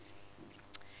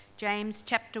James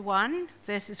chapter 1,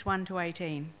 verses 1 to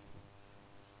 18.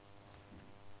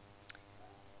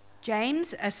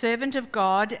 James, a servant of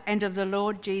God and of the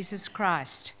Lord Jesus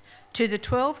Christ, to the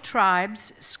 12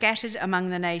 tribes scattered among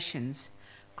the nations,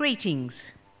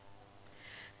 greetings.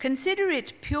 Consider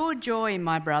it pure joy,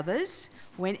 my brothers,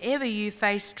 whenever you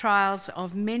face trials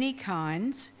of many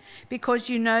kinds, because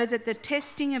you know that the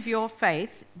testing of your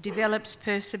faith develops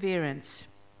perseverance.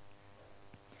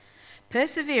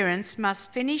 Perseverance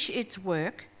must finish its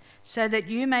work so that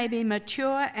you may be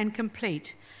mature and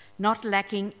complete, not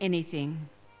lacking anything.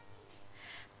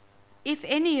 If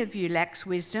any of you lacks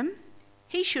wisdom,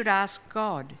 he should ask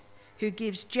God, who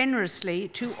gives generously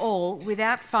to all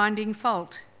without finding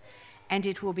fault, and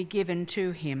it will be given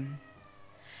to him.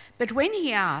 But when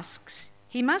he asks,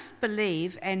 he must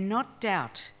believe and not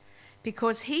doubt,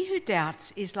 because he who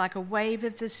doubts is like a wave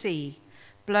of the sea,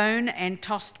 blown and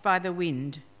tossed by the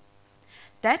wind.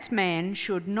 That man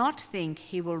should not think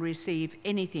he will receive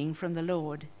anything from the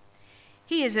Lord.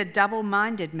 He is a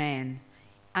double-minded man,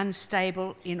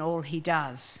 unstable in all he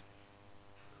does.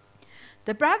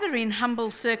 The brother in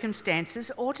humble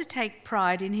circumstances ought to take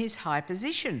pride in his high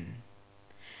position.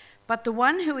 But the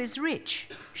one who is rich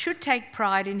should take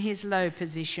pride in his low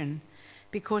position,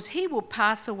 because he will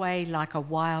pass away like a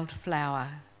wild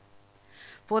flower.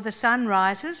 For the sun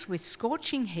rises with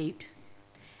scorching heat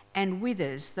and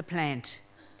withers the plant.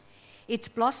 Its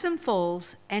blossom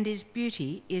falls and its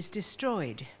beauty is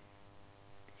destroyed.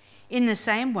 In the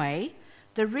same way,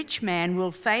 the rich man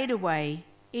will fade away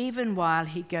even while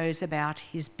he goes about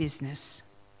his business.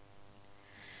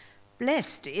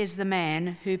 Blessed is the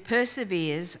man who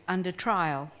perseveres under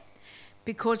trial,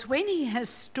 because when he has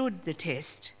stood the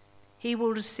test, he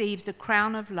will receive the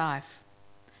crown of life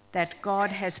that God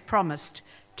has promised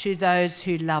to those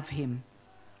who love him.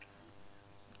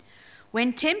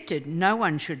 When tempted, no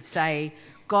one should say,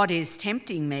 "God is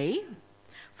tempting me,"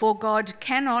 for God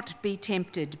cannot be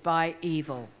tempted by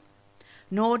evil,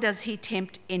 nor does he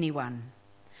tempt anyone.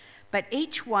 But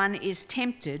each one is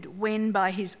tempted when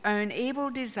by his own evil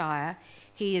desire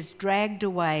he is dragged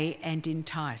away and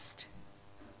enticed.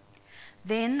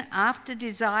 Then, after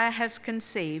desire has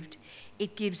conceived,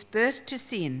 it gives birth to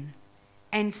sin,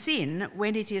 and sin,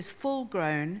 when it is full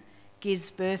grown,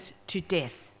 gives birth to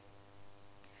death.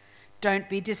 Don't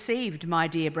be deceived, my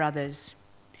dear brothers.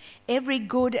 Every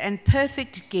good and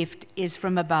perfect gift is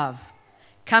from above,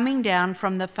 coming down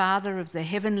from the Father of the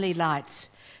heavenly lights,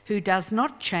 who does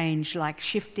not change like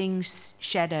shifting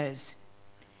shadows.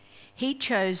 He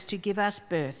chose to give us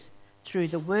birth through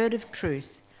the word of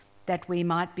truth, that we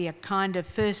might be a kind of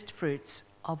first fruits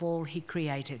of all he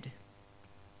created.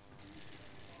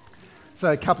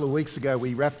 So a couple of weeks ago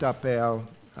we wrapped up our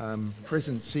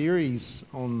present series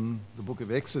on the book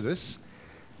of Exodus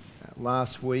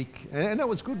last week, and that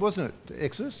was good, wasn't it?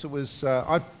 Exodus. It was.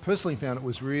 I personally found it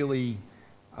was really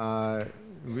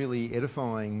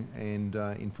edifying and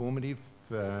informative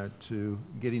to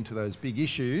get into those big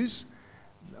issues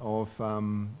of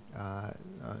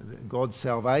God's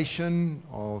salvation,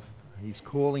 of his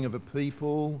calling of a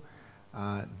people,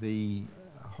 the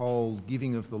whole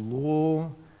giving of the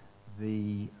law,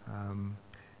 the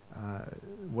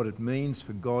what it means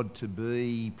for God to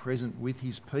be present with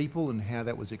his people and how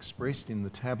that was expressed in the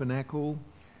tabernacle,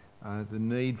 the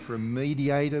need for a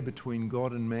mediator between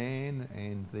God and man,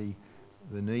 and the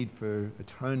need for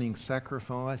atoning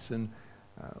sacrifice, and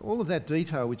all of that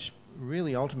detail which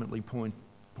really ultimately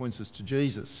points us to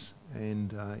Jesus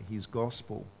and his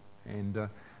gospel. And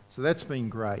so that's been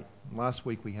great. Last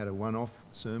week we had a one-off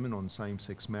sermon on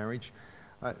same-sex marriage.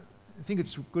 I think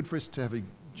it's good for us to have a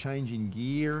change in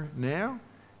gear now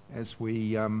as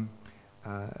we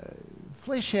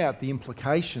flesh out the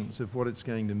implications of what it's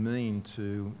going to mean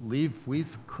to live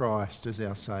with Christ as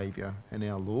our Saviour and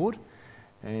our Lord.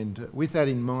 And with that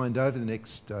in mind, over the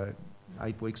next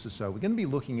 8 weeks or so, we're going to be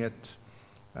looking at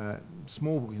a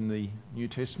small book in the New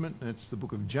Testament, and it's the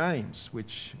book of James,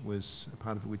 which was a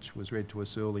part of which was read to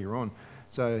us earlier on.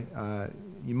 So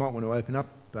you might want to open up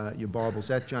your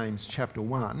Bibles at James chapter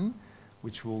 1,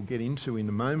 which we'll get into in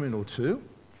a moment or two.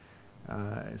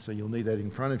 So you'll need that in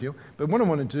front of you. But what I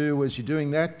want to do as you're doing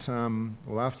that,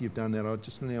 after you've done that, I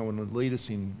just now want to lead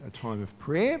us in a time of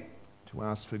prayer to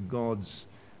ask for God's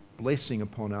blessing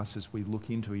upon us as we look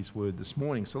into his word this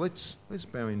morning. So let's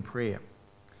bow in prayer.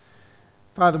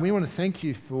 Father, we want to thank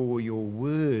you for your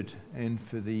word and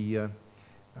for the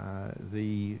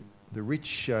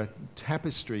rich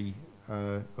tapestry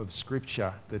of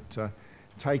Scripture that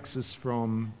takes us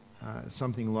from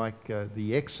something like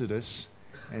the Exodus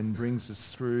and brings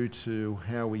us through to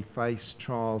how we face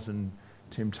trials and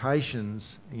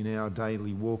temptations in our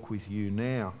daily walk with you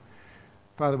now.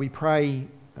 Father, we pray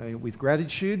with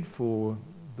gratitude for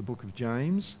the book of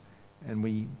James, and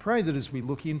we pray that as we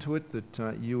look into it,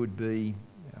 that you would be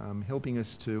helping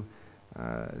us to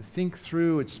think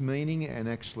through its meaning and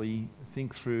actually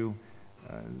think through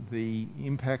the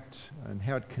impact and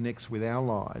how it connects with our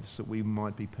lives, that we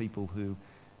might be people who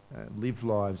live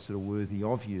lives that are worthy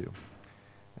of you.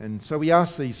 And so we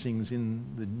ask these things in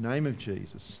the name of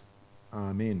Jesus.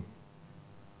 Amen.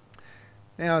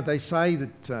 Now, they say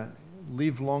that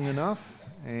live long enough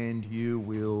and you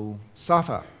will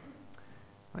suffer.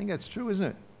 I think that's true, isn't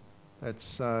it?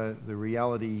 That's the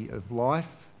reality of life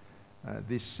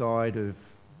this side of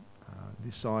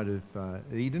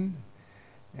Eden,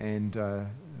 and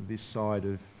this side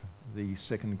of the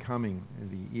second coming,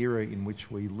 the era in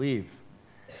which we live.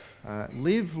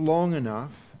 Live long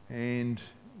enough and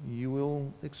you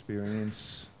will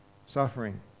experience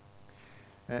suffering.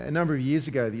 A number of years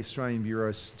ago, the Australian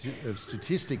Bureau of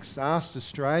Statistics asked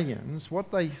Australians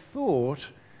what they thought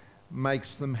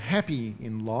makes them happy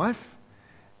in life,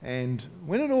 and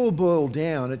when it all boiled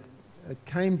down, it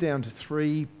came down to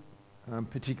three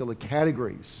particular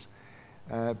categories.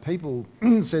 People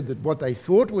said that what they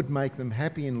thought would make them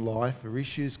happy in life are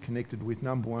issues connected with,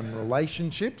 number one,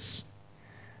 relationships,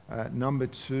 number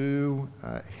two,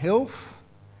 health,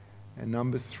 and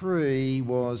number three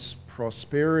was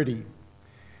prosperity.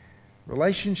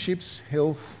 Relationships,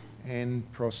 health, and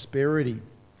prosperity.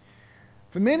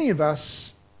 For many of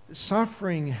us,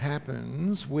 suffering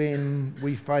happens when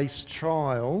we face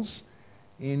trials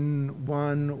in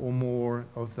one or more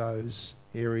of those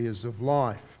areas of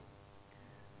life.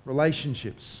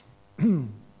 Relationships,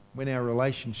 when our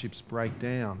relationships break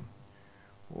down,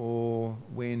 or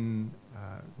when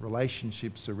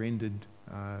relationships are ended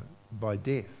by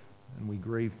death and we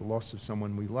grieve the loss of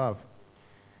someone we love.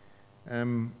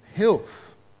 Health,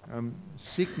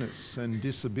 sickness and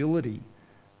disability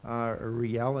are a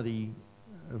reality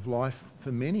of life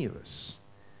for many of us.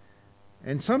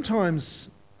 And sometimes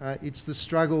it's the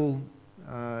struggle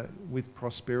with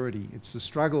prosperity. It's the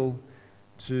struggle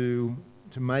to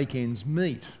make ends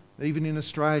meet, even in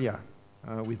Australia,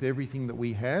 with everything that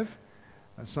we have.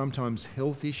 Sometimes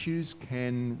health issues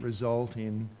can result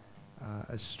in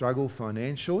a struggle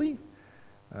financially.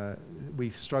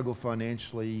 We struggle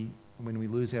financially when we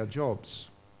lose our jobs.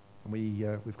 And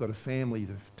we've got a family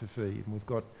to feed, and we've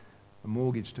got a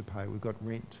mortgage to pay, we've got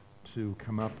rent to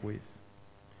come up with.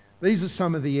 These are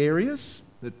some of the areas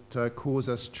that cause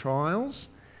us trials.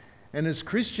 And as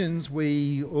Christians,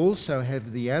 we also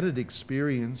have the added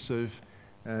experience of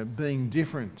being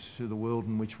different to the world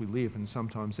in which we live, and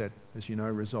sometimes that, as you know,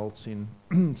 results in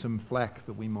some flack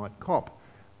that we might cop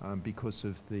because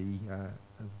of the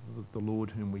Lord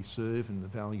whom we serve and the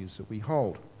values that we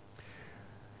hold.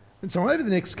 And so over the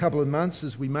next couple of months,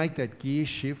 as we make that gear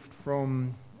shift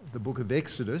from the book of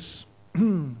Exodus,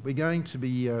 we're going to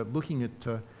be looking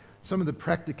at some of the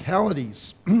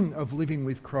practicalities of living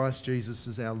with Christ Jesus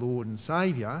as our Lord and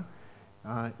Saviour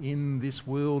in this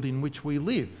world in which we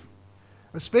live,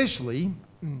 especially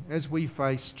as we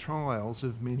face trials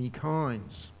of many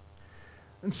kinds.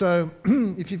 And so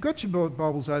if you've got your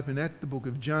Bibles open at the book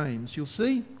of James, you'll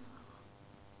see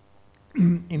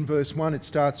in verse 1 it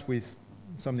starts with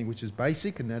something which is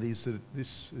basic, and that is that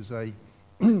this is a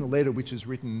letter which is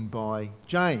written by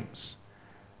James.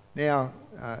 Now,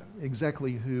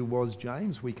 exactly who was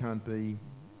James, we can't be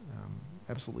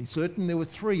absolutely certain. There were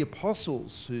three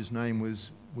apostles whose name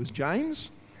was James.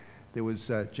 There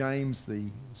was James, the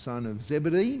son of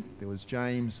Zebedee. There was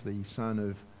James, the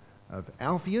son of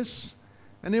Alphaeus.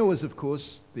 And there was, of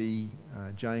course, the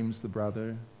James, the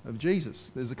brother of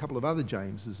Jesus. There's a couple of other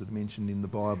Jameses that are mentioned in the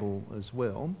Bible as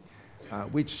well.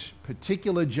 Which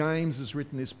particular James has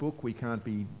written this book, we can't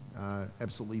be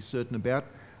absolutely certain about.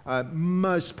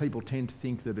 Most people tend to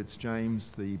think that it's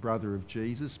James, the brother of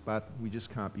Jesus, but we just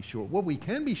can't be sure. What we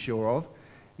can be sure of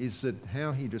is that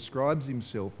how he describes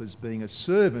himself as being a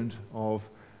servant of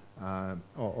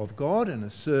God and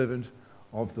a servant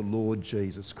of the Lord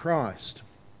Jesus Christ.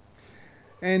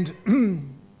 And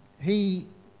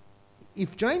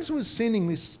if James was writing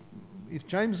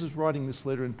this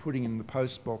letter and putting it in the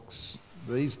post box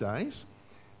these days,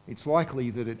 it's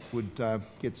likely that it would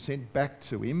get sent back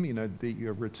to him, the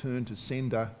return to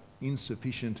sender,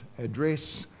 insufficient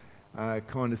address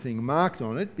kind of thing marked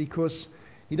on it, because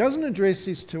he doesn't address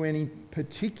this to any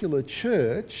particular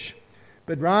church,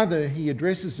 but rather he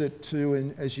addresses it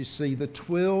to, as you see, the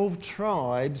 12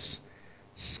 tribes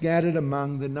scattered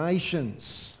among the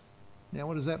nations. Now,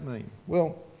 what does that mean?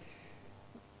 Well,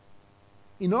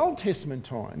 in Old Testament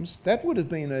times, that would have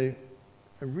been a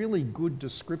really good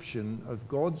description of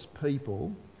God's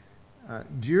people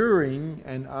during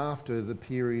and after the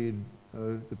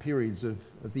periods of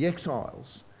the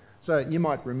exiles. So you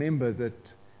might remember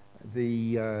that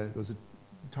there was a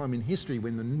time in history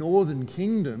when the northern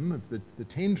kingdom of the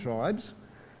 10 tribes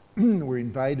were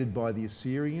invaded by the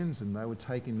Assyrians, and they were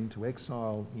taken into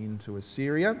exile into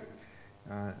Assyria.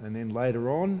 And then later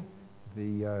on,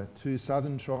 the 2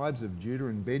 southern tribes of Judah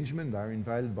and Benjamin, they were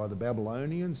invaded by the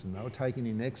Babylonians, and they were taken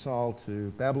in exile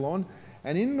to Babylon.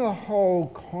 And in the whole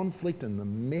conflict and the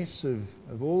mess of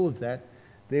all of that,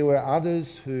 there were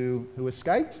others who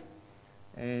escaped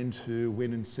and who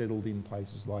went and settled in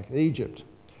places like Egypt.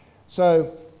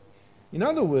 So, in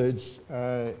other words,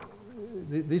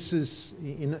 this is,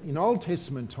 in Old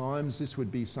Testament times, this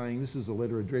would be saying this is a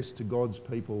letter addressed to God's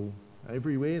people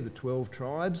everywhere, the 12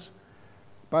 tribes.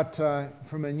 But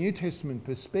from a New Testament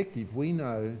perspective, we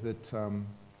know that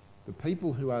the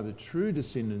people who are the true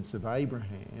descendants of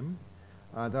Abraham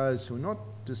are those who are not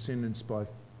descendants by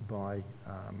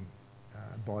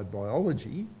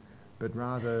biology, but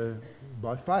rather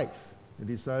by faith. It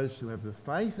is those who have the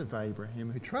faith of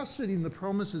Abraham, who trusted in the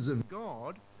promises of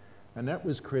God, and that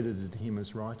was credited to him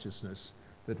as righteousness,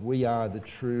 that we are the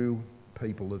true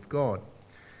people of God.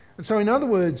 And so, in other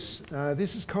words,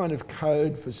 this is kind of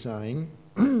code for saying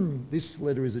this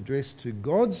letter is addressed to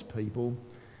God's people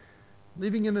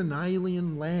living in an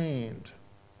alien land,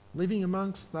 living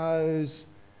amongst those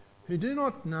who do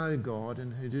not know God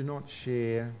and who do not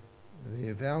share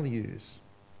their values.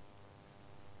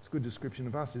 It's a good description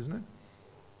of us, isn't it?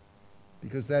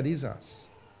 Because that is us.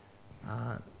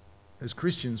 As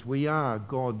Christians, we are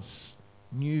God's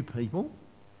new people.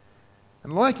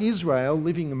 And like Israel,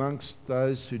 living amongst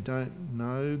those who don't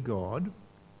know God,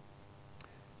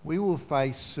 we will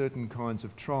face certain kinds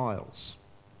of trials.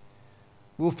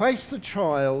 We'll face the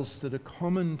trials that are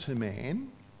common to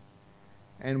man,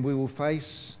 and we will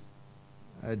face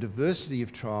a diversity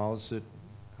of trials that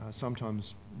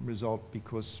sometimes result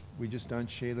because we just don't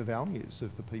share the values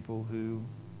of the people who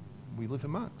we live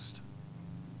amongst.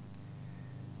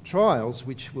 Trials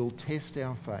which will test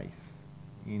our faith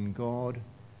in God,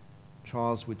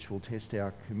 trials which will test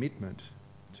our commitment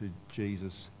to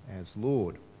Jesus as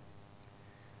Lord.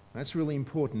 That's really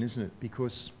important, isn't it?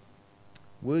 Because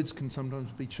words can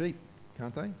sometimes be cheap,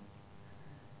 can't they?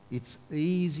 It's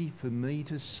easy for me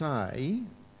to say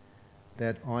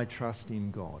that I trust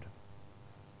in God.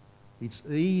 It's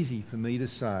easy for me to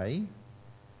say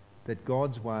that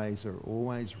God's ways are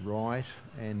always right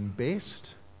and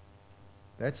best.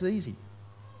 That's easy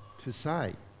to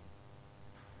say.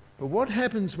 But what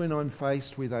happens when I'm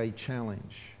faced with a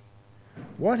challenge?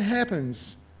 What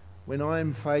happens when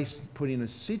I'm put in a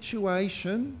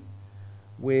situation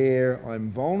where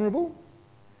I'm vulnerable,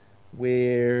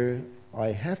 where I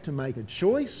have to make a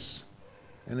choice,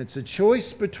 and it's a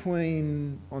choice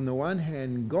between, on the one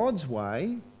hand, God's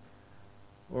way,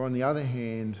 or on the other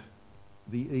hand,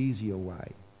 the easier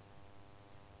way?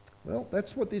 Well,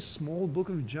 that's what this small book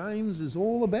of James is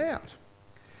all about.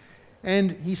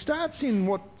 And he starts in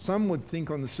what some would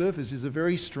think on the surface is a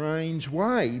very strange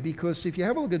way, because if you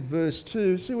have a look at verse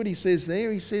 2, see what he says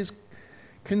there. He says,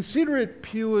 "Consider it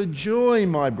pure joy,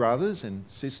 my brothers," and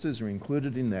sisters are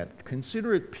included in that.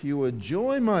 "Consider it pure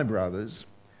joy, my brothers,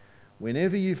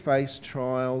 whenever you face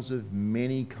trials of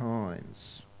many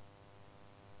kinds."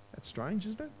 That's strange,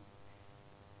 isn't it?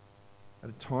 At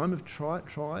a time of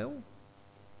trial,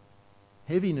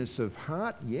 heaviness of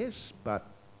heart, yes, but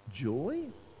joy?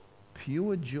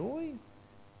 Pure joy?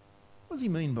 What does he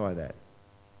mean by that?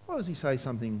 Why does he say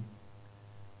something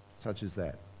such as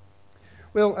that?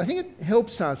 Well, I think it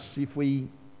helps us if we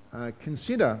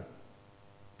consider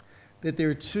that there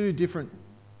are two different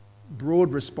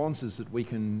broad responses that we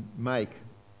can make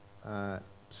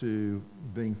to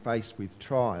being faced with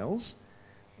trials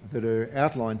that are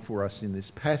outlined for us in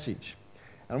this passage.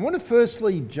 And I want to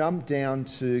firstly jump down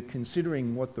to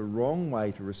considering what the wrong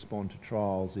way to respond to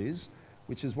trials is,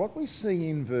 which is what we see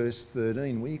in verse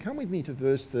 13. Will you come with me to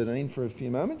verse 13 for a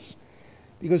few moments?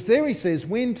 Because there he says,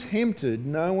 "When tempted,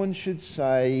 no one should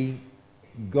say,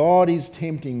 'God is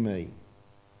tempting me.'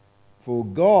 For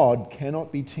God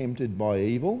cannot be tempted by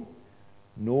evil,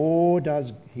 nor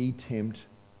does he tempt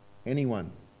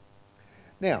anyone."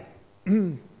 Now,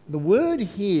 the word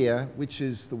here, which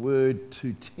is the word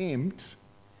to tempt,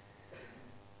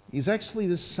 is actually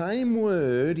the same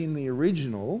word in the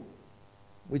original,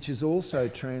 which is also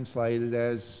translated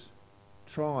as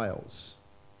trials,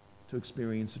 to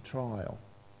experience a trial.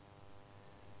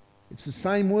 It's the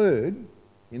same word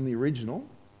in the original,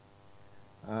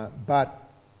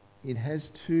 but it has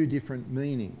two different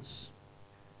meanings.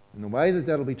 And the way that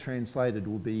that'll be translated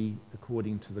will be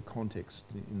according to the context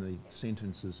in the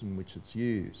sentences in which it's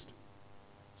used.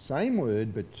 Same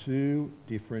word, but two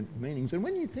different meanings. And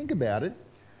when you think about it,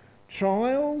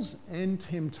 trials and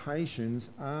temptations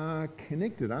are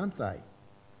connected, aren't they?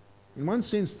 In one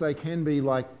sense, they can be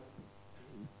like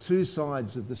two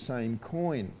sides of the same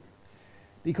coin.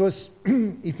 Because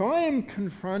if I am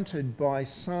confronted by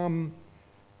some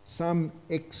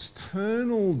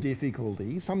external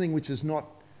difficulty, something which is not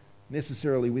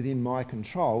necessarily within my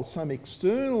control, some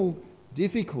external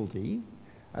difficulty,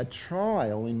 a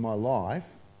trial in my life,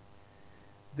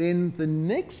 then the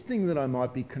next thing that I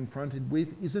might be confronted with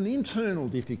is an internal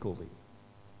difficulty.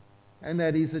 And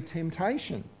that is a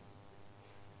temptation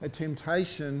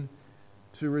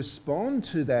to respond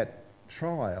to that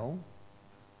trial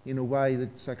in a way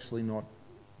that's actually not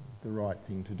the right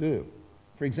thing to do.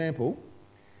 For example,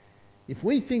 if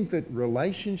we think that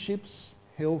relationships,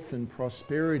 health and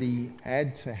prosperity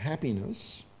add to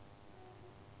happiness,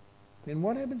 then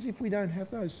what happens if we don't have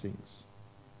those things?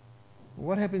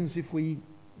 What happens if we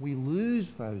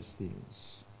lose those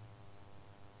things?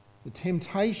 The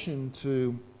temptation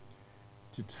to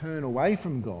turn away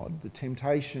from God, the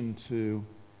temptation to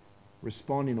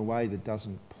respond in a way that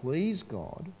doesn't please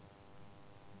God,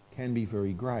 can be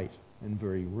very great and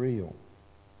very real.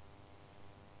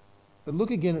 But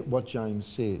look again at what James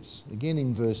says. Again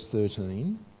in verse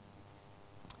 13.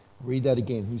 Read that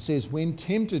again. He says, "When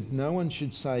tempted, no one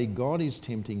should say, 'God is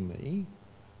tempting me,'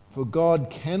 for God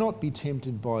cannot be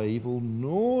tempted by evil,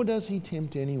 nor does he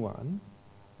tempt anyone.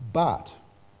 But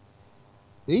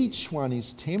each one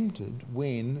is tempted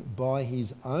when, by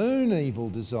his own evil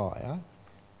desire,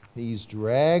 he is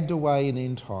dragged away and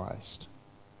enticed.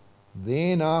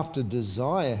 Then, after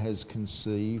desire has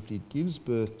conceived, it gives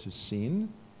birth to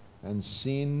sin, and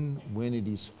sin, when it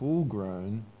is full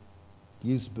grown,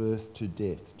 gives birth to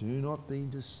death. Do not be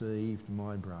deceived,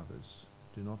 my brothers.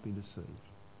 Do not be deceived."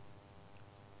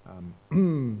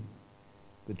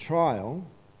 The trial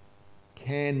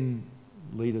can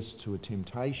lead us to a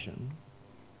temptation,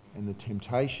 and the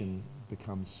temptation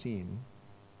becomes sin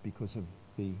because of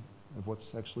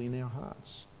what's actually in our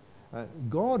hearts.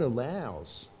 God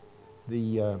allows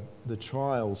the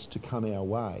trials to come our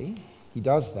way. He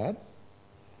does that.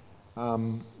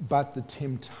 But the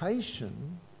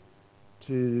temptation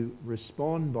to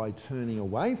respond by turning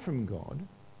away from God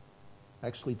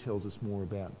actually tells us more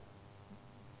about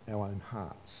our own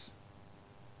hearts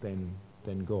than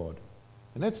God.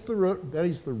 And that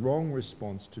is the wrong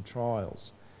response to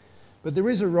trials. But there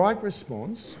is a right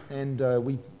response, and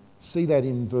we see that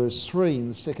in verse 3, in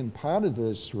the second part of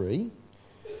verse 3,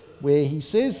 where he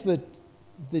says that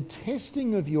the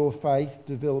testing of your faith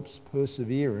develops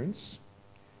perseverance.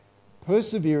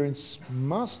 Perseverance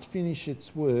must finish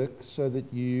its work so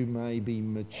that you may be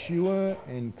mature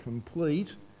and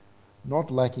complete,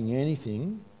 not lacking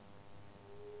anything.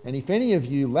 And if any of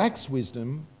you lacks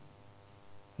wisdom,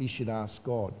 he should ask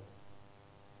God.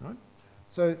 Right?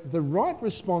 So the right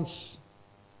response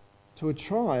to a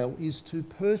trial is to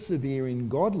persevere in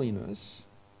godliness,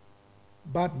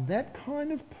 but that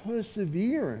kind of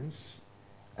perseverance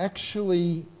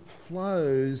actually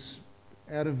flows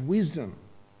out of wisdom.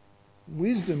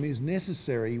 Wisdom is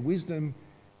necessary. Wisdom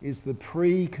is the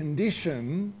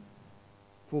precondition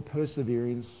for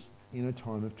perseverance in a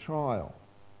time of trial.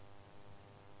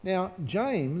 Now,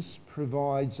 James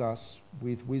provides us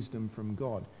with wisdom from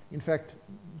God. In fact,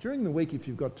 during the week, if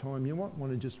you've got time, you might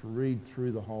want to just read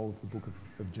through the whole of the book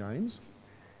of James.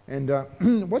 And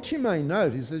what you may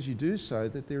note is, as you do so,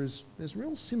 that there's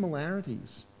real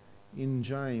similarities in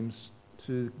James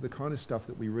to the kind of stuff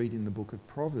that we read in the book of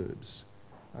Proverbs.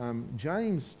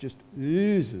 James just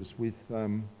oozes with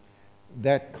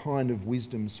that kind of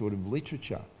wisdom sort of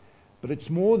literature. But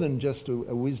it's more than just a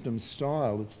wisdom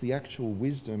style. It's the actual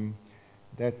wisdom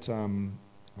that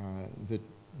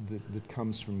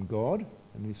comes from God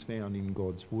and is found in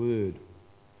God's Word.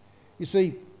 You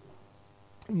see,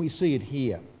 and we see it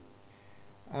here.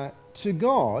 To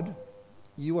God,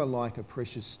 you are like a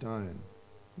precious stone.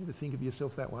 You ever think of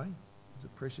yourself that way, as a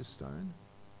precious stone?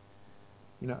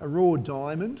 You know, a raw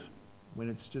diamond, when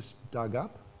it's just dug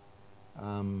up,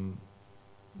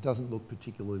 doesn't look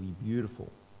particularly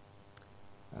beautiful.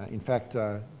 In fact,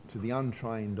 to the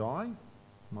untrained eye,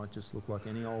 it might just look like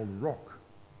any old rock.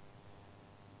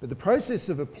 But the process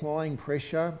of applying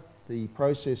pressure, the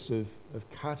process of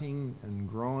cutting and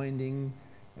grinding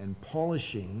and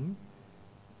polishing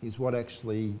is what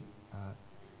actually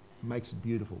makes it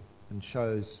beautiful and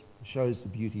shows the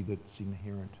beauty that's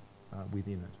inherent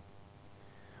within it.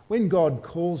 When God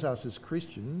calls us as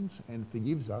Christians and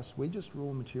forgives us, we're just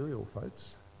raw material,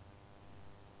 folks.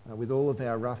 with all of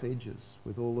our rough edges,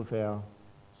 with all of our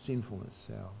sinfulness,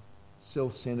 our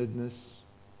self-centeredness,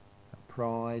 our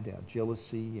pride, our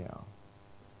jealousy, our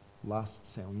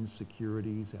lusts, our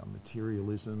insecurities, our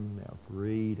materialism, our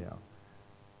greed,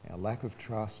 our lack of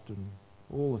trust, and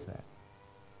all of that.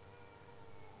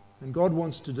 And God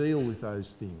wants to deal with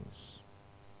those things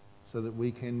so that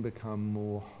we can become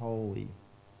more holy.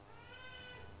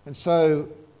 And so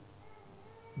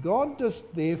God does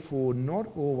therefore not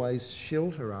always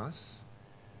shelter us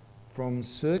from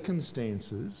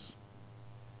circumstances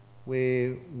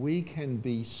where we can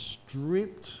be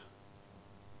stripped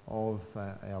of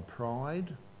our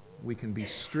pride, we can be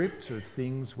stripped of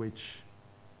things which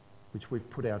we've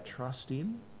put our trust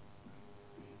in.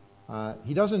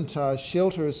 He doesn't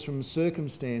shelter us from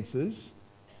circumstances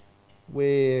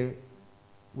where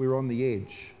we're on the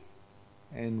edge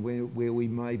and where we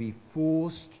may be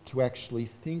forced to actually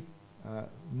think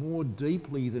more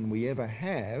deeply than we ever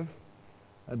have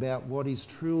about what is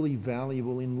truly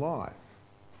valuable in life.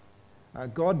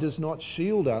 God does not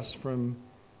shield us from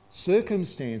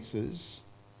circumstances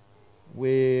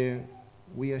where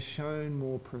we are shown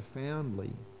more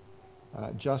profoundly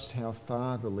just how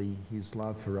fatherly his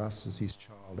love for us as his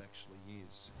child actually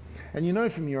is. And you know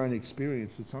from your own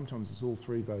experience that sometimes it's all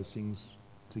three of those things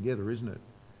together, isn't it?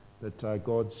 That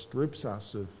God strips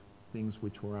us of things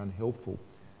which were unhelpful,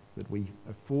 that we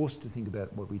are forced to think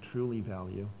about what we truly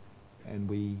value, and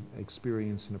we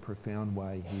experience in a profound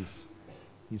way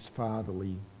his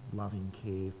fatherly loving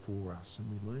care for us,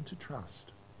 and we learn to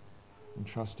trust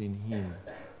in him.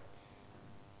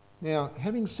 Now,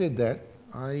 having said that,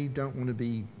 I don't want to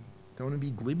be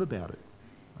glib about it,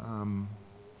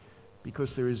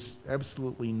 because there is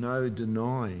absolutely no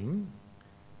denying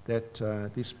that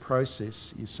this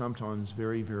process is sometimes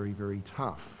very, very, very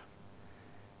tough,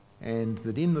 and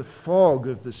that in the fog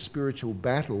of the spiritual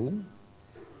battle,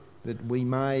 that we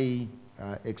may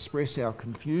express our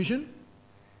confusion,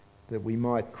 that we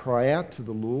might cry out to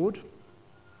the Lord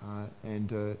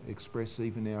and express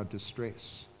even our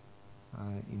distress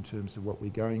in terms of what we're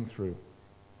going through.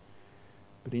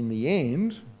 But in the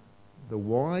end, the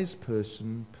wise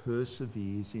person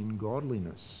perseveres in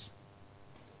godliness.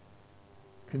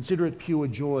 Consider it pure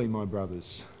joy, my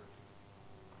brothers.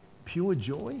 Pure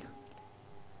joy?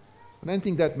 I don't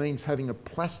think that means having a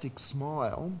plastic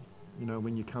smile,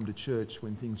 when you come to church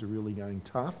when things are really going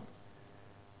tough.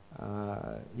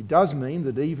 It does mean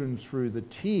that even through the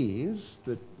tears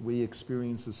that we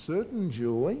experience a certain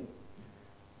joy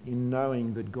in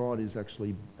knowing that God is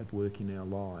actually at work in our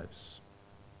lives.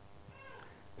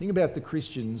 Think about the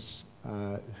Christians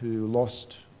who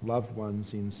lost loved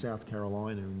ones in South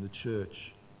Carolina in the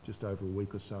church just over a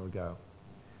week or so ago.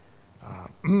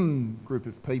 Group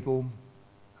of people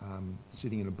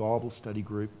sitting in a Bible study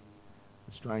group.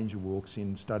 A stranger walks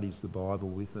in, studies the Bible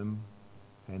with them,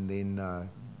 and then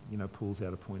pulls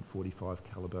out a .45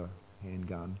 caliber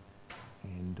handgun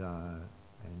and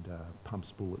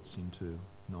pumps bullets into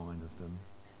 9 of them.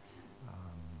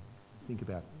 Think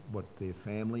about what their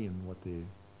family and what their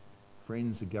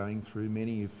friends are going through,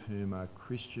 many of whom are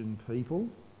Christian people.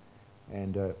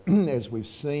 And as we've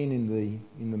seen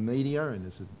in the media, and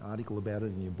there's an article about it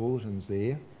in your bulletins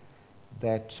there,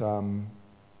 that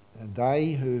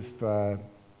they have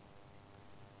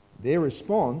their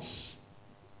response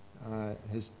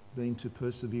has been to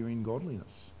persevere in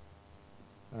godliness,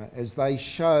 as they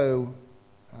show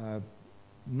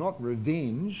not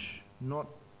revenge, not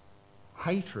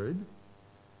hatred,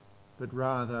 but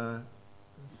rather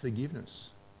forgiveness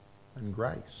and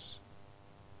grace.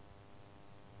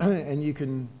 And you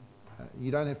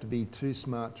don't have to be too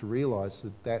smart to realise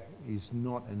that is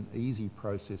not an easy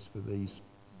process for these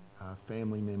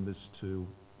family members to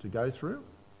go through,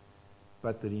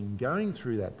 but that in going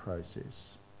through that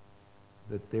process,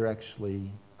 that they're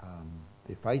actually,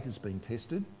 their faith is being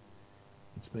tested,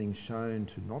 it's being shown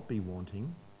to not be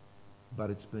wanting, but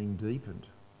it's being deepened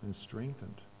and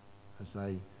strengthened as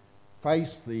they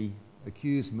face the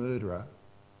accused murderer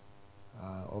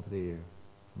of their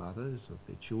mothers, of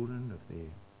their children, of their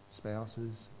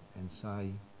spouses, and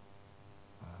say,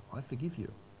 I forgive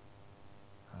you,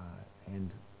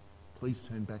 and please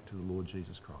turn back to the Lord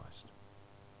Jesus Christ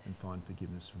and find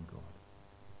forgiveness from God.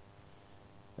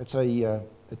 That's a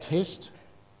test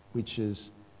which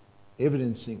is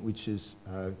evidencing, which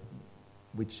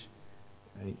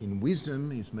in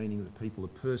wisdom is meaning that people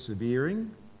are persevering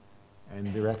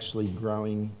and they're actually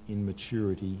growing in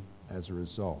maturity as a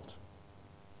result.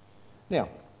 Now,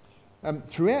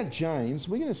 throughout James,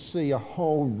 we're going to see a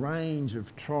whole range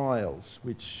of trials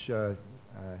which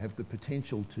have the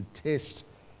potential to test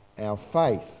our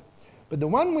faith. But the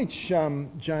one which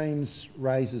James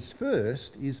raises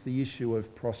first is the issue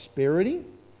of prosperity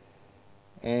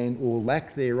or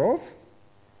lack thereof.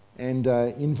 And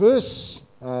in verse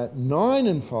 9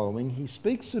 and following, he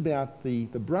speaks about the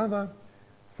brother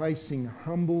facing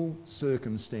humble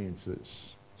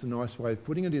circumstances. It's a nice way of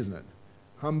putting it, isn't it?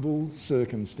 Humble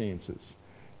circumstances.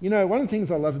 You know, one of the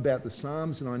things I love about the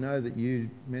Psalms, and I know that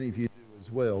many of you do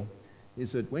as well,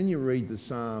 is that when you read the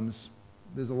Psalms,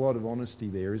 there's a lot of honesty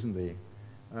there, isn't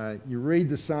there? You read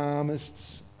the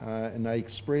psalmists and they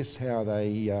express how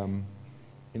they,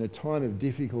 in a time of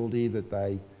difficulty, that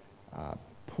they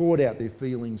poured out their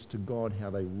feelings to God, how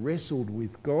they wrestled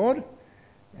with God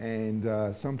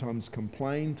and sometimes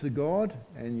complained to God,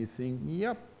 and you think,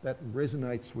 yep, that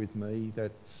resonates with me.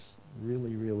 That's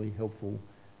really, really helpful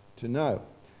to know.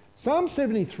 Psalm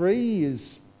 73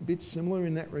 is a bit similar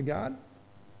in that regard.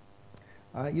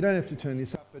 You don't have to turn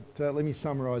this up, but let me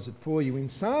summarise it for you. In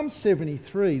Psalm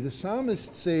 73, the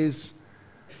psalmist says,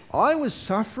 I was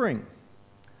suffering.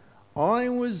 I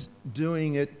was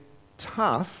doing it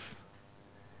tough,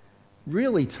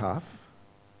 really tough,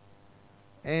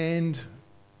 and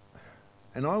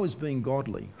I was being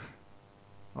godly.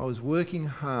 I was working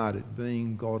hard at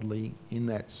being godly in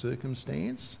that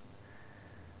circumstance.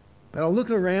 But I look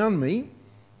around me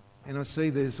and I see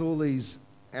there's all these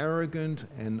arrogant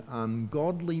and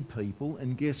ungodly people,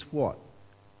 and guess what?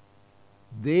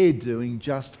 They're doing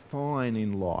just fine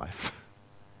in life.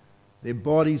 Their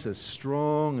bodies are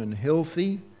strong and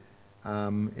healthy.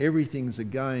 Everything's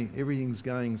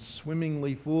going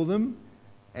swimmingly for them,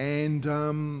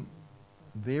 and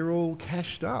they're all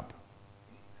cashed up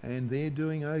and they're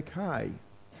doing okay.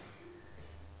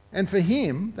 And for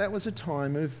him, that was a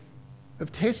time of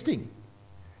testing.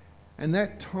 And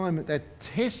that time, that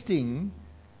testing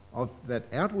of that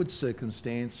outward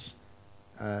circumstance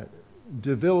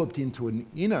developed into an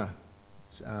inner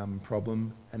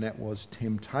problem, and that was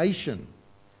temptation.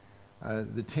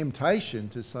 The temptation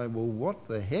to say, well, what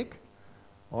the heck?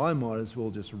 I might as well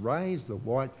just raise the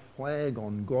white flag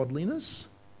on godliness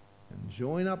and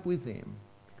join up with them,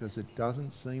 because it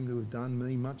doesn't seem to have done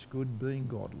me much good being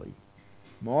godly.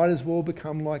 Might as well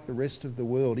become like the rest of the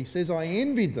world. He says, I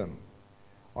envied them.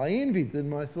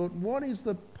 And I thought, what is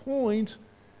the point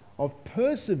of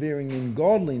persevering in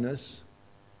godliness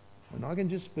when I can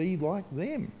just be like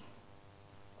them?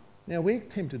 Now, we're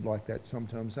tempted like that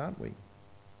sometimes, aren't we?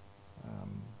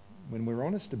 When we're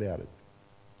honest about it.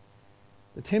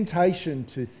 The temptation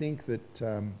to think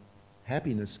that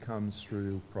happiness comes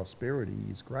through prosperity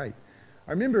is great.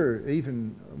 I remember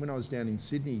even when I was down in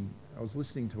Sydney, I was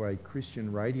listening to a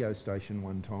Christian radio station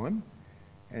one time,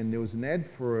 and there was an ad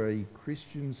for a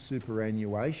Christian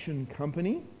superannuation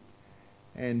company,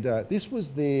 and this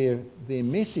was their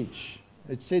message.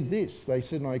 It said this. They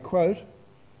said, and I quote,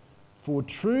 "For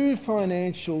true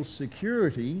financial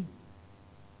security,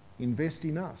 invest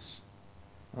in us,"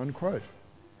 unquote.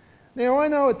 Now, I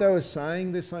know what they were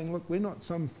saying. They're saying, look, we're not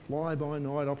some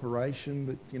fly-by-night operation,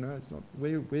 but, it's not,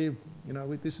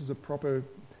 this is a proper...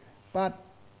 But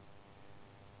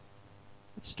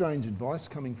it's strange advice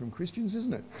coming from Christians,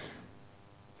 isn't it?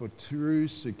 For true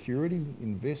security,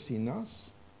 invest in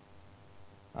us.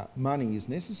 Money is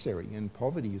necessary, and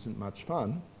poverty isn't much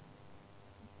fun,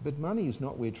 but money is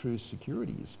not where true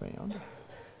security is found.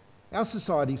 Our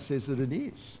society says that it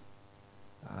is.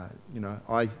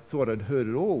 I thought I'd heard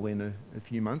it all when a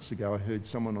few months ago I heard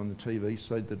someone on the TV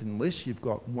say that unless you've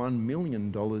got $1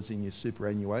 million in your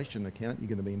superannuation account, you're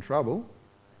going to be in trouble.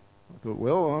 I thought,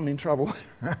 well, I'm in trouble.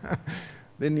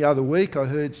 Then the other week I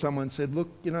heard someone said, look,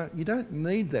 you don't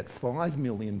need that $5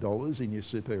 million in your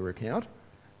super account.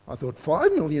 I thought,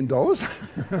 $5 million?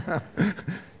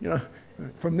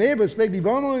 From their perspective,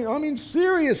 I'm in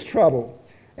serious trouble.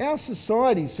 Our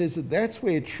society says that that's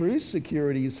where true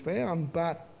security is found,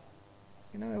 but,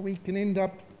 we can end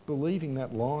up believing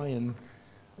that lie and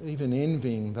even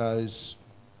envying those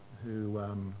who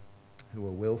are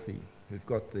wealthy, who've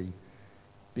got the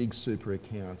big super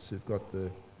accounts, who've got the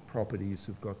properties,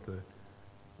 who've got the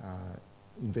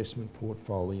investment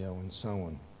portfolio and so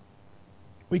on.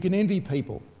 We can envy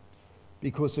people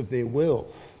because of their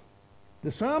wealth.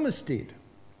 The psalmist did,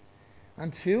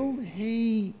 until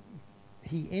he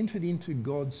entered into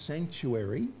God's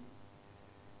sanctuary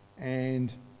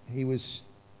and he was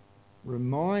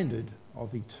reminded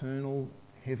of eternal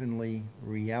heavenly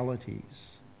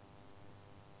realities,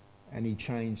 and he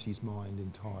changed his mind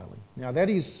entirely. Now that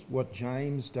is what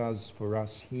James does for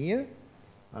us here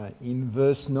in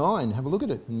verse 9. Have a look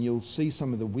at it and you'll see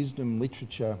some of the wisdom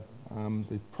literature,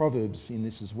 the Proverbs in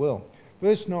this as well.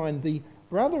 Verse 9, the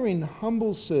brother in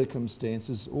humble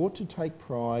circumstances ought to take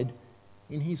pride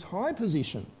in his high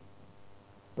position,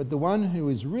 but the one who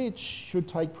is rich should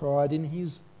take pride in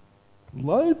his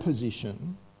low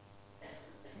position.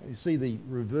 You see the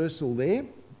reversal there?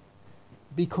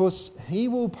 Because he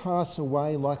will pass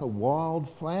away like a wild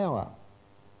flower.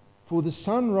 For the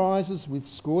sun rises with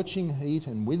scorching heat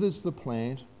and withers the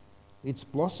plant, its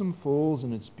blossom falls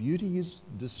and its beauty is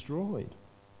destroyed.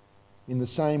 In the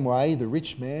same way, the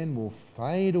rich man will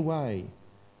fade away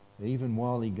even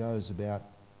while he goes about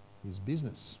his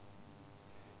business.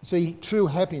 See, true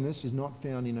happiness is not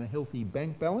found in a healthy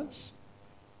bank balance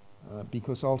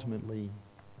because ultimately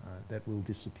that will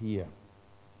disappear.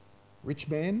 Rich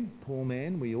man, poor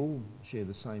man, we all share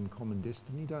the same common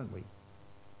destiny, don't we?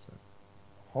 So,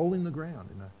 a hole in the ground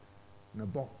in a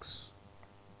box,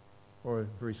 or a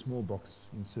very small box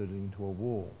inserted into a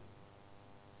wall.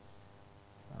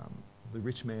 The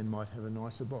rich man might have a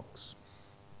nicer box,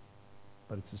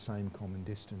 but it's the same common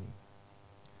destiny.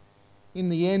 In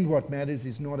the end, what matters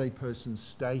is not a person's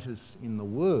status in the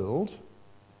world.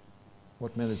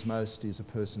 What matters most is a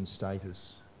person's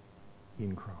status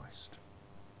in Christ.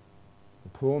 The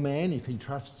poor man, if he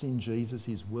trusts in Jesus,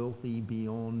 is wealthy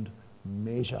beyond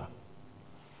measure.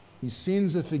 His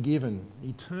sins are forgiven.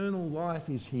 Eternal life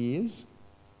is his.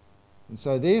 And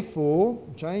so therefore,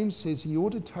 James says he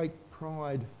ought to take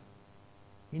pride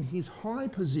in his high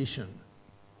position.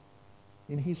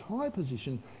 In his high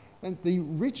position. And the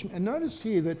rich, and notice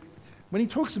here that when he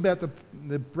talks about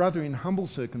the brother in humble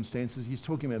circumstances, he's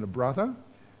talking about a brother.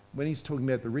 When he's talking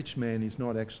about the rich man, he's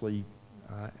not actually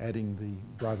adding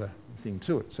the brother thing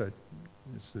to it. So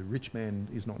the rich man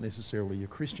is not necessarily a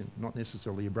Christian, not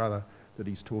necessarily a brother that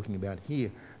he's talking about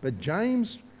here. But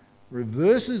James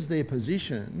reverses their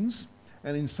positions,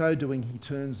 and in so doing he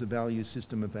turns the value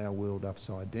system of our world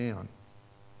upside down.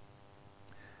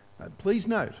 Please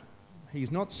note,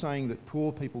 he's not saying that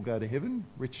poor people go to heaven,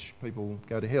 rich people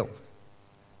go to hell.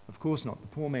 Of course not. The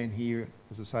poor man here,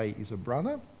 as I say, is a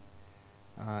brother,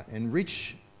 and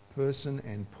rich person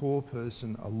and poor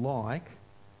person alike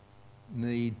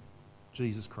need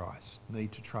Jesus Christ,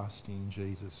 need to trust in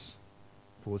Jesus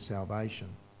for salvation.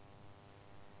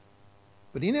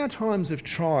 But in our times of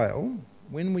trial,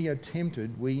 when we are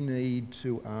tempted, we need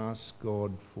to ask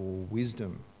God for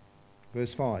wisdom.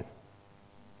 Verse 5.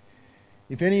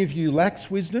 If any of you lacks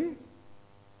wisdom,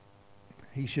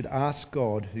 he should ask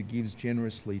God, who gives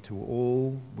generously to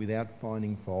all without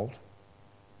finding fault,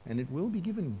 and it will be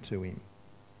given to him.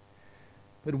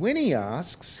 But when he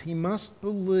asks, he must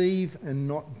believe and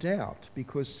not doubt,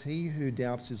 because he who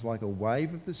doubts is like a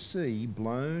wave of the sea,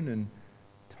 blown and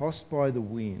tossed by the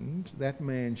wind. That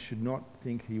man should not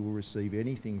think he will receive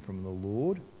anything from the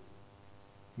Lord.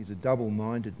 He's a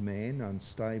double-minded man,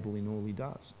 unstable in all he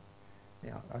does.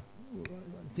 Now, I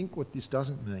think what this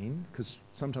doesn't mean, because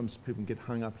sometimes people get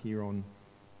hung up here on,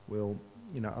 well,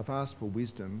 I've asked for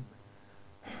wisdom,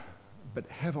 but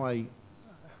have I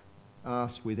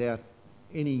asked without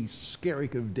any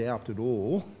skerrick of doubt at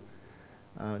all?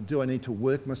 Do I need to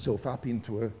work myself up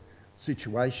into a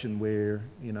situation where,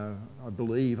 I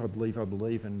believe,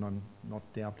 and I'm not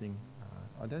doubting?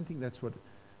 I don't think that's what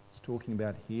it's talking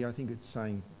about here. I think it's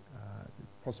saying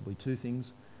possibly two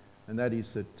things, and that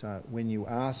is that when you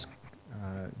ask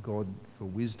God for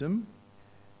wisdom,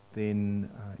 then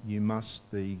you must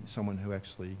be someone who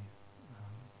actually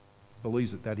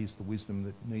believes that is the wisdom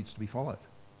that needs to be followed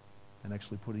and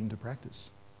actually put it into practice.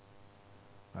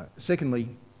 Secondly,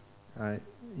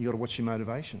 you've got to watch your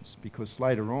motivations, because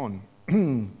later on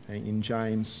in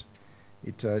James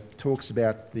it talks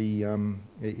about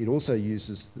it also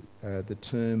uses the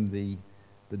term the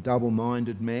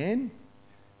double-minded man,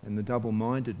 and the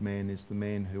double-minded man is the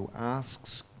man who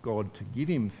asks God to give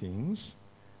him things,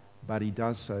 but he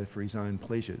does so for his own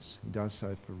pleasures. He does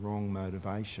so for wrong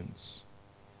motivations.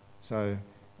 So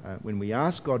when we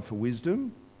ask God for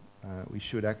wisdom, we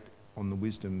should act on the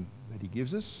wisdom that he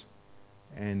gives us,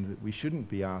 and we shouldn't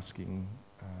be asking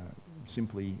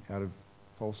simply out of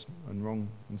false and wrong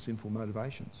and sinful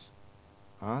motivations.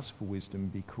 Ask for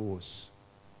wisdom because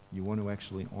you want to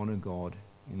actually honour God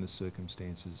in the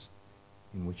circumstances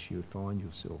in which you find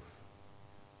yourself.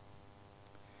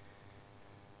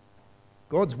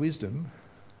 God's wisdom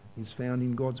is found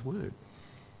in God's word.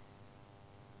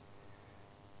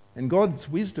 And God's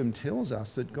wisdom tells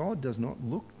us that God does not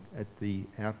look at the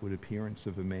outward appearance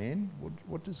of a man.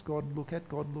 What does God look at?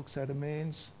 God looks at a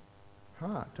man's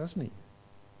heart, doesn't he?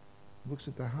 He looks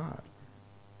at the heart.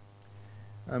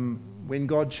 When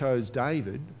God chose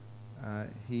David,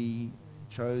 he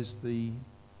chose the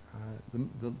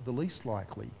least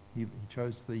likely. He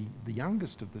chose the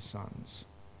youngest of the sons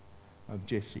of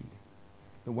Jesse,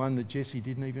 the one that Jesse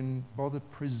didn't even bother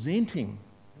presenting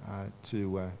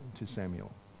to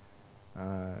Samuel.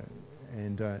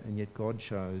 And yet God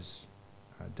chose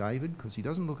David, because he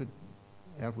doesn't look at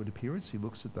outward appearance, he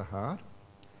looks at the heart.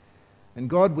 And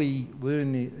God, we're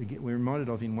reminded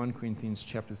of in 1 Corinthians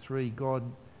chapter 3, God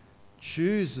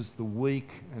chooses the weak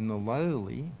and the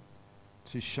lowly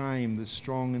to shame the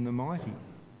strong and the mighty.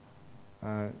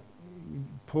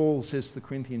 Paul says to the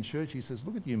Corinthian church, he says,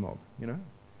 look at you mob, there's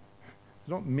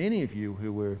not many of you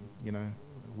who were,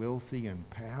 wealthy and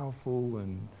powerful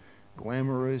and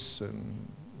glamorous and,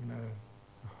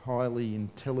 highly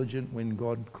intelligent when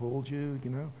God called you,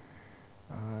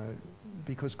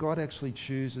 because God actually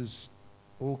chooses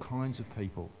all kinds of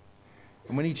people.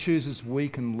 And when he chooses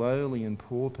weak and lowly and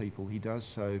poor people, he does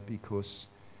so because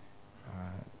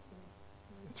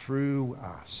through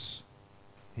us,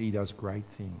 he does great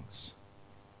things.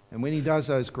 And when he does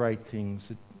those great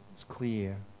things, it's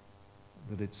clear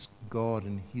that it's God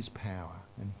and his power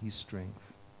and his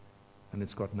strength, and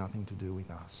it's got nothing to do with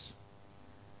us.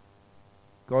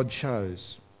 God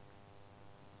chose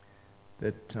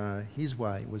that his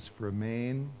way was for a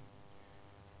man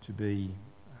to be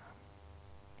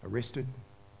arrested,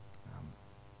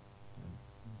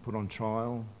 put on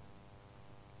trial,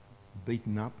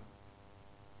 beaten up,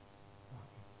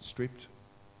 stripped,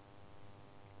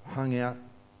 hung out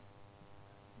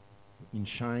in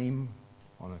shame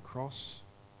on a cross,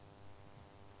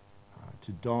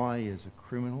 to die as a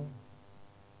criminal,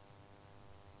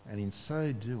 and in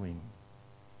so doing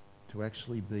to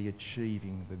actually be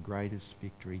achieving the greatest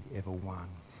victory ever won.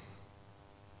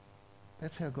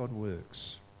 That's how God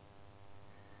works.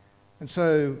 And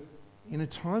so, in a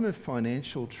time of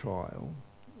financial trial,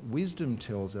 wisdom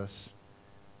tells us,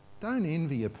 don't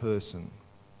envy a person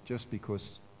just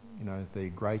because, they're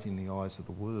great in the eyes of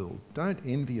the world. Don't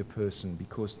envy a person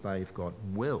because they've got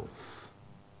wealth.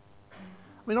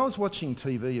 I was watching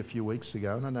TV a few weeks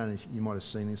ago, and I don't know if you might have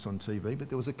seen this on TV, but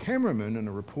there was a cameraman and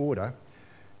a reporter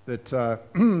that,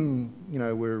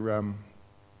 were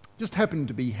just happened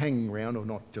to be hanging around, or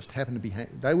not just happened to be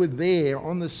they were there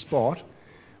on the spot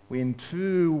when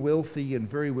two wealthy and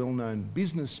very well-known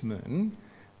businessmen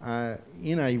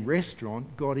in a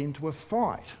restaurant got into a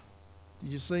fight.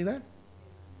 Did you see that?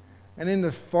 And then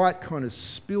the fight kind of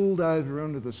spilled over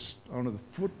onto the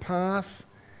footpath,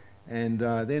 and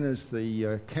then as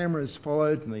the cameras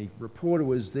followed and the reporter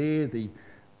was there, the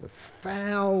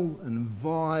foul and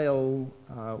vile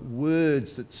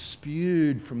words that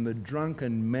spewed from the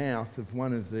drunken mouth of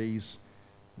one of these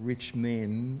rich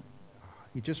men,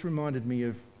 it just reminded me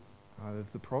of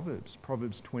the Proverbs.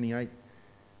 Proverbs 28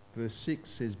 verse 6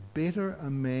 says, better a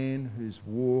man whose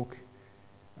walk,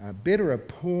 better a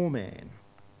poor man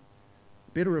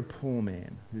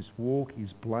whose walk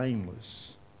is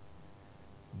blameless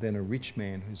than a rich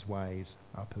man whose ways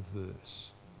are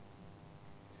perverse.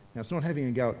 Now, it's not having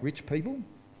a go at rich people.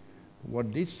 What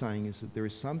it is saying is that there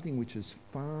is something which is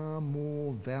far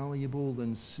more valuable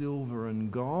than silver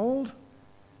and gold,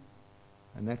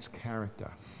 and that's character.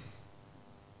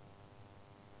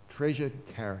 Treasured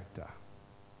character.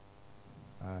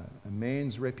 A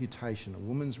man's reputation, a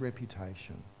woman's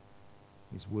reputation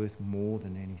is worth more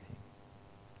than anything.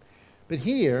 But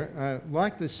here,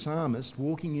 like the psalmist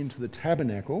walking into the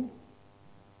tabernacle,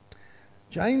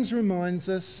 James reminds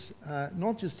us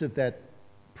not just of that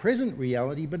present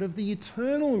reality, but of the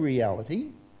eternal reality,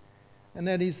 and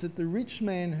that is that the rich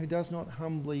man who does not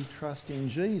humbly trust in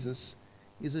Jesus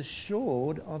is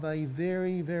assured of a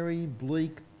very, very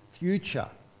bleak future.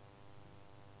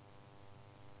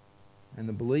 And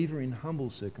the believer in humble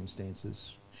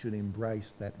circumstances should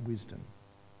embrace that wisdom.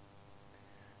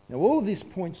 Now, all of this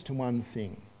points to one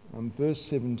thing. Verse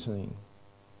 17.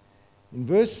 In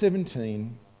verse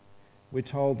 17, we're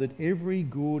told that every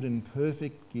good and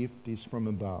perfect gift is from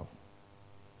above,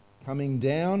 coming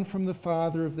down from the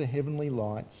Father of the heavenly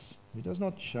lights, who does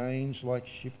not change like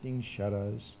shifting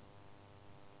shadows.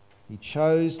 He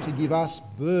chose to give us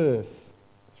birth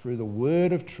through the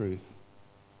word of truth,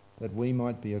 that we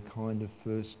might be a kind of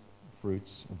first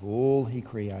fruits of all he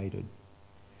created.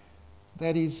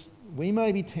 That is, we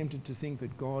may be tempted to think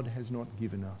that God has not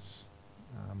given us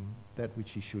that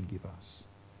which he should give us.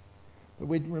 But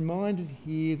we're reminded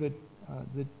here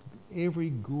that every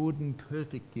good and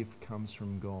perfect gift comes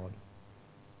from God,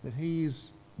 that he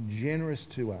is generous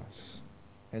to us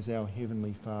as our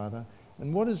Heavenly Father.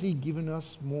 And what has he given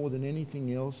us more than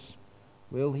anything else?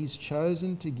 Well, he's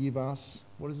chosen to give us,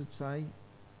 what does it say?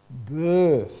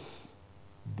 Birth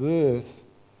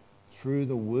through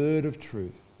the word of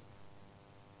truth.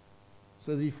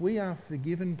 So that if we are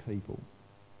forgiven people,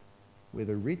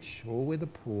 whether rich or whether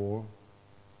poor,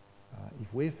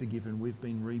 if we're forgiven, we've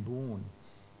been reborn.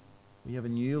 We have a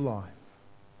new life.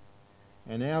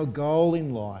 And our goal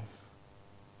in life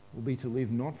will be to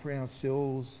live not for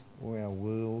ourselves or our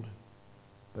world,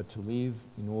 but to live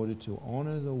in order to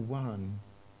honour the one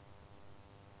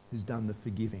who's done the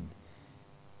forgiving.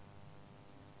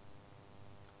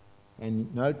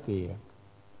 And note there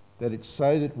that it's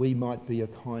so that we might be a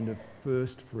kind of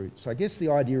first fruits. I guess the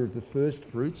idea of the first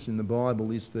fruits in the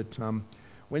Bible is that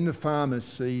when the farmer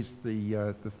sees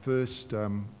the first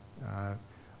of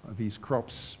his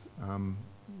crops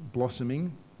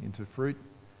blossoming into fruit,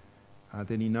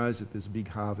 then he knows that there's a big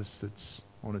harvest that's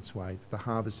on its way. The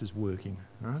harvest is working,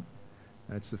 right?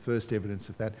 That's the first evidence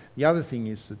of that. The other thing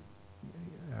is that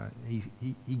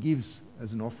he gives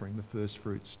as an offering the first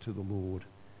fruits to the Lord.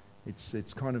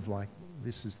 It's kind of like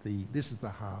this is the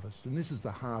harvest, and this is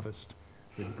the harvest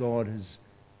that God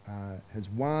has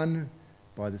won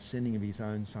by the sending of his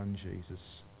own Son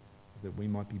Jesus, that we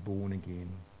might be born again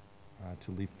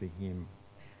to live for him.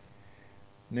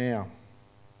 Now,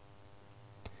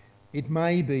 it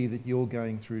may be that you're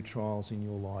going through trials in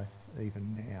your life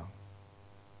even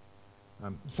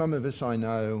now. Some of us I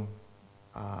know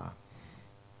are.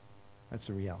 That's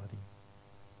a reality.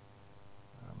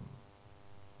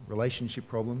 Relationship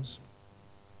problems,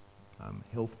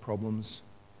 health problems,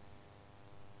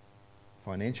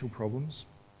 financial problems,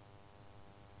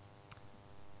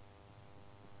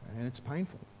 and it's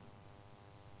painful.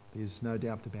 There's no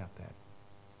doubt about that.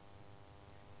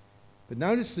 But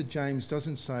notice that James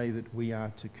doesn't say that we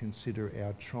are to consider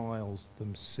our trials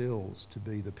themselves to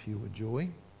be the pure joy.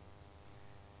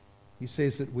 He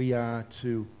says that we are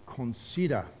to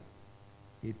consider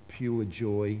it pure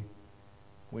joy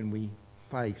when we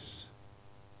face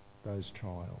those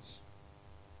trials.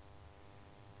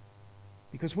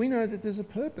 Because we know that there's a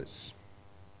purpose.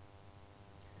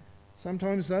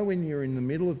 Sometimes though, when you're in the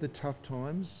middle of the tough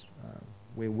times,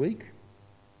 we're weak,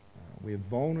 we're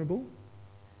vulnerable,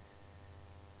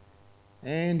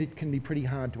 and it can be pretty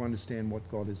hard to understand what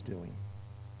God is doing.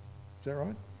 Is that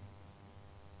right?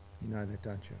 You know that,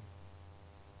 don't you?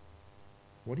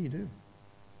 What do you do?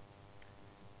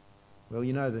 Well,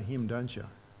 you know the hymn, don't you?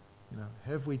 You know,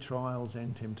 have we trials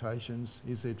and temptations?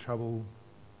 Is there trouble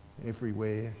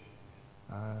everywhere?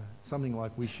 Something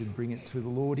like we should bring it to the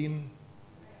Lord in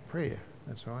prayer.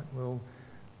 That's right. Well,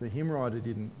 the hymn writer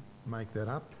didn't make that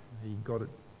up. He got it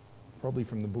probably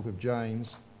from the book of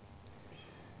James.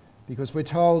 Because we're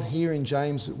told here in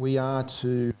James that we are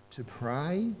to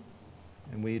pray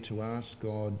and we're to ask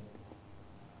God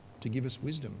to give us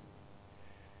wisdom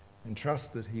and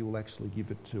trust that he will actually give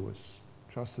it to us.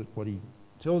 Trust that what he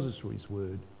tells us through his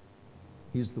word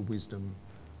is the wisdom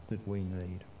that we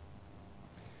need.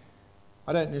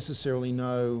 I don't necessarily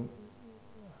know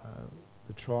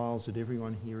the trials that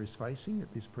everyone here is facing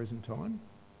at this present time,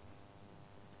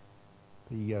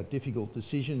 the difficult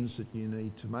decisions that you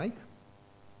need to make,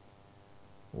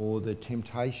 or the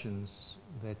temptations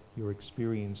that you're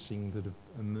experiencing that have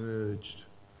emerged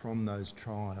from those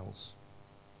trials.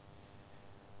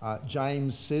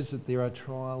 James says that there are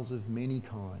trials of many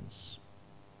kinds.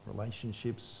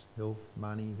 Relationships, health,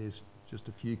 money, there's just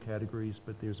a few categories,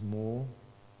 but there's more.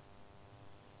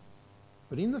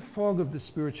 But in the fog of the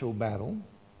spiritual battle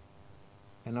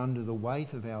and under the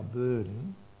weight of our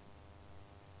burden,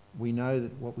 we know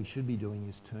that what we should be doing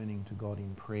is turning to God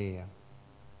in prayer.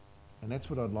 And that's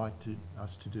what I'd like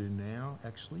us to do now,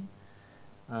 actually.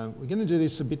 We're going to do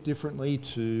this a bit differently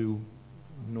to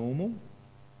normal,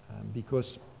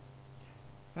 because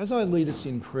as I lead us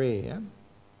in prayer,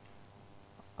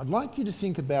 I'd like you to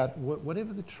think about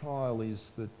whatever the trial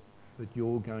is that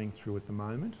you're going through at the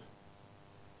moment,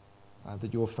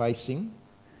 that you're facing,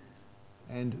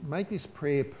 and make this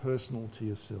prayer personal to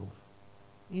yourself.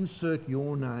 Insert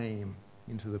your name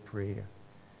into the prayer.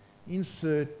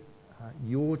 Insert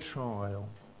your trial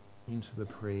into the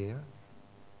prayer.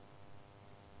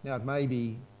 Now, it may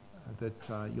be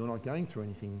that you're not going through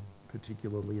anything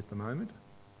particularly at the moment.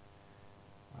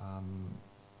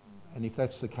 And if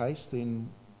that's the case, then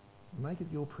make it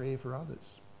your prayer for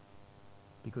others,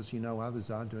 because you know others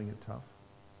are doing it tough.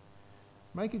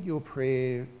 Make it your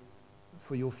prayer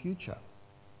for your future,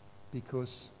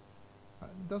 because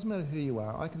it doesn't matter who you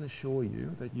are, I can assure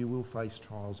you that you will face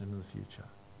trials in the future.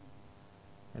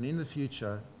 And in the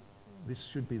future, this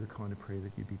should be the kind of prayer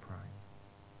that you'd be praying.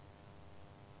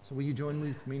 So will you join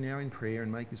with me now in prayer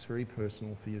and make this very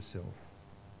personal for yourself?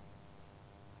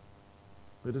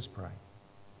 Let us pray.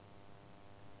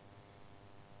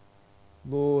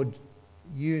 Lord,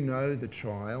 you know the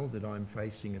trial that I'm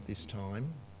facing at this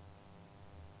time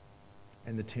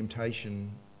and the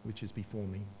temptation which is before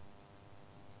me.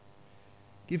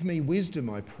 Give me wisdom,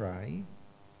 I pray,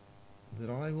 that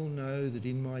I will know that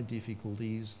in my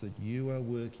difficulties that you are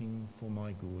working for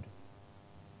my good,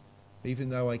 even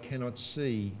though I cannot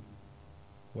see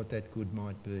what that good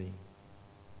might be.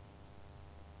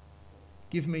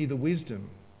 Give me the wisdom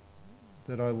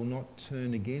that I will not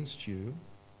turn against you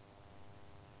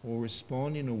or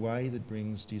respond in a way that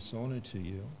brings dishonour to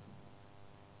you,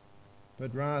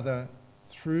 but rather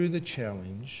through the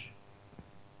challenge,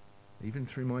 even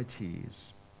through my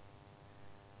tears,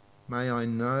 may I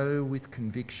know with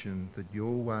conviction that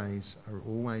your ways are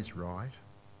always right,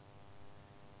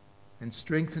 and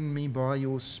strengthen me by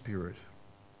your Spirit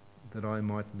that I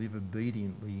might live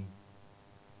obediently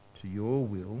to your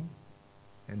will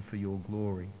and for your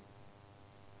glory.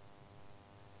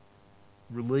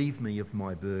 Relieve me of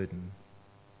my burden,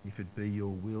 if it be your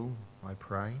will, I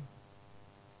pray.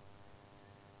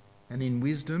 And in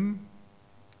wisdom,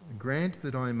 grant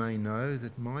that I may know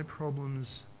that my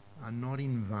problems are not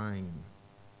in vain.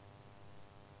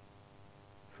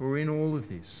 For in all of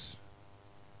this,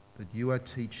 that you are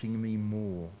teaching me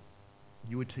more,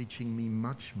 you are teaching me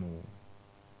much more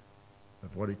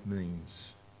of what it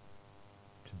means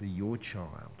to be your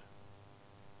child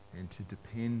and to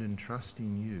depend and trust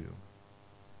in you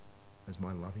as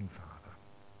my loving Father.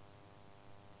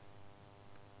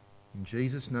 In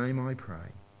Jesus' name I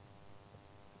pray.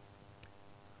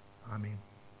 Amen.